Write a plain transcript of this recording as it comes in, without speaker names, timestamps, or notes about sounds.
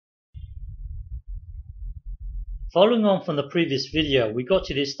Following on from the previous video, we got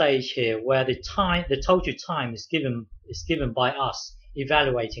to this stage here where the total time is given by us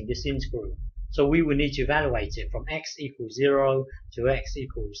evaluating this integral. So we will need to evaluate it from x equals 0 to x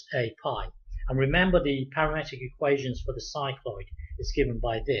equals a pi. And remember, the parametric equations for the cycloid is given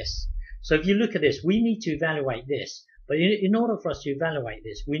by this. So if you look at this, we need to evaluate this. But in order for us to evaluate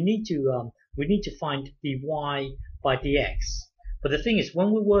this, we need to find dy by dx. But the thing is,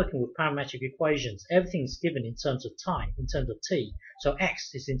 when we're working with parametric equations, everything is given in terms of time, in terms of t. So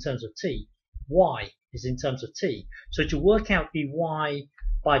x is in terms of t, y is in terms of t. So to work out dy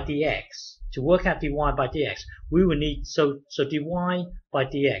by dx, we will need so dy by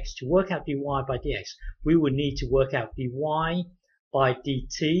dx. To work out dy by dx, we will need to work out dy by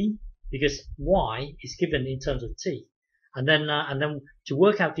dt, because y is given in terms of t. And then to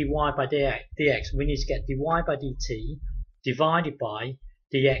work out dy by dx, we need to get dy by dt divided by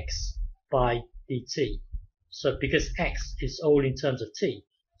dx by dt. So because x is all in terms of t,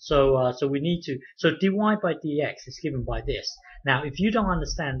 so we need to, so dy by dx is given by this. Now if you don't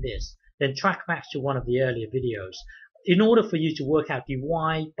understand this, then track back to one of the earlier videos. In order for you to work out dy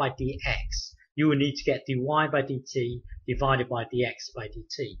by dx, you will need to get dy by dt divided by dx by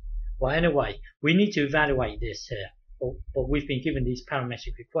dt. Well, anyway, we need to evaluate this here, but we've been given these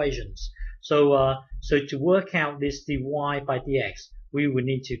parametric equations. So to work out this dy by dx, we will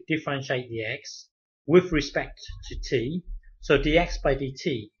need to differentiate the x with respect to t. So dx by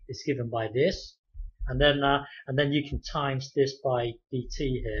dt is given by this, and then you can times this by dt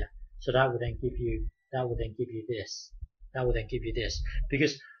here. So that will then give you this. That will then give you this.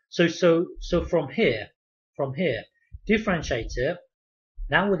 Because so from here, differentiate it.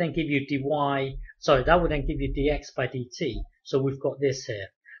 That will then give you dy. Sorry, that will then give you dx by dt. So we've got this here.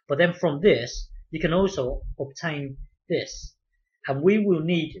 But then from this, you can also obtain this. And we will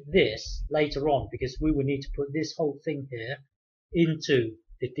need this later on, because we will need to put this whole thing here into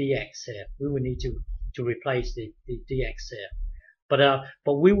the dx here. We will need to replace the dx here.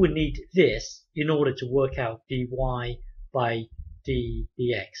 But we will need this in order to work out dy by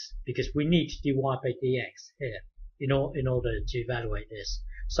dx, because we need dy by dx here in order to evaluate this.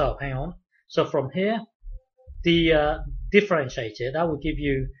 So hang on. So from here, the differentiator, that will give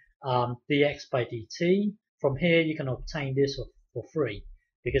you dx by dt. From here you can obtain this for free,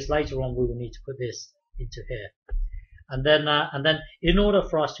 because later on we will need to put this into here. And then in order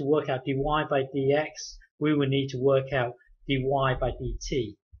for us to work out dy by dx, we will need to work out dy by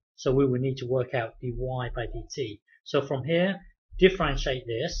dt. So we will need to work out dy by dt. So from here, differentiate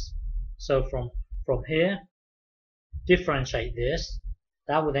this. So from here, differentiate this.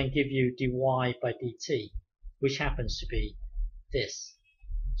 That will then give you dy by dt, which happens to be this.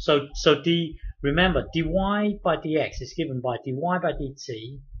 So remember, dy by dx is given by dy by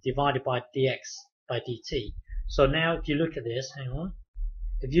dt divided by dx by dt. So now if you look at this, hang on.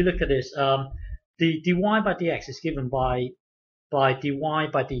 If you look at this, the dy by dx is given by dy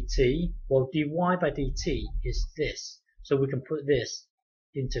by dt. Well, dy by dt is this. So we can put this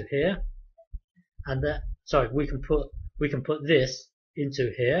into here, and we can put this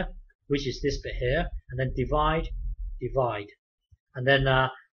into here, which is this bit here, and then divide, and then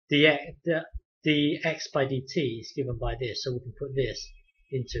the x by dt is given by this, so we can put this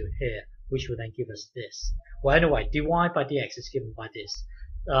into here, which will then give us this. Well, anyway, dy by dx is given by this,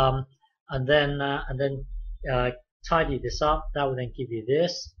 and then tidy this up. That will then give you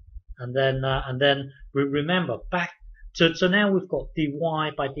this, and then remember back. So now we've got dy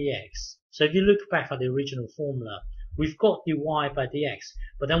by dx. So if you look back at the original formula, we've got dy by dx,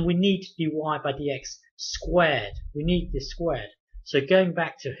 but then we need dy by dx squared. We need this squared. So going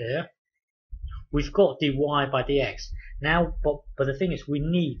back to here, we've got dy by dx. Now, but the thing is, we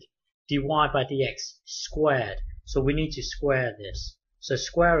need dy by dx squared. So we need to square this. So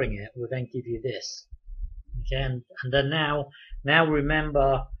squaring it will then give you this. Okay, and then now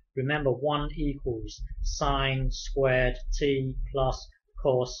remember 1 equals sine squared t plus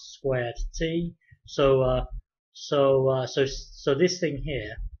cos squared t. So this thing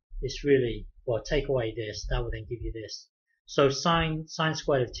here is really, well, take away this, that will then give you this. So sine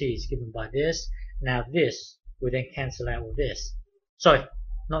squared of t is given by this. Now this will then cancel out with this. Sorry,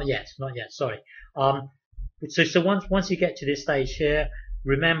 not yet, sorry. So once you get to this stage here,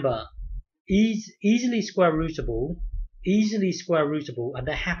 remember, easily square rootable, and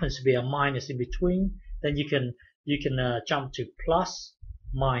there happens to be a minus in between, then you can jump to plus,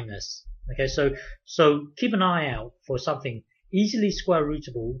 minus. Okay, so keep an eye out for something easily square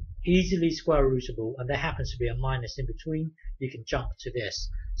rootable, and there happens to be a minus in between. You can jump to this.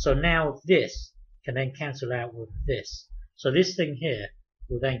 So now this can then cancel out with this. So this thing here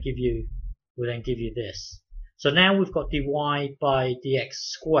will then give you this. So now we've got dy by dx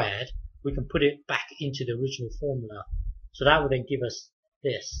squared. We can put it back into the original formula. So that will then give us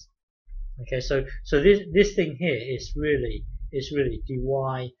this. Okay, so this thing here is really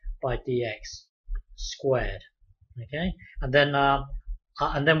dy by dx squared. Okay, and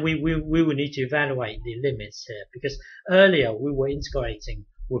then we will need to evaluate the limits here, because earlier we were integrating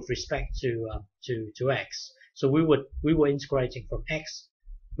with respect to x. So we were integrating from x.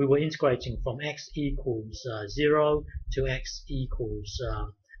 We were integrating from x equals 0 to x equals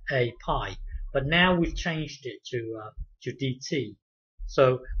a pi. But now we've changed it to dt.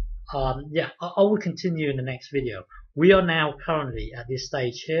 So yeah, I will continue in the next video. We are now currently at this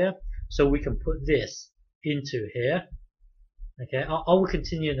stage here, so we can put this into here. Okay, I will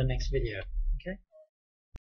continue in the next video.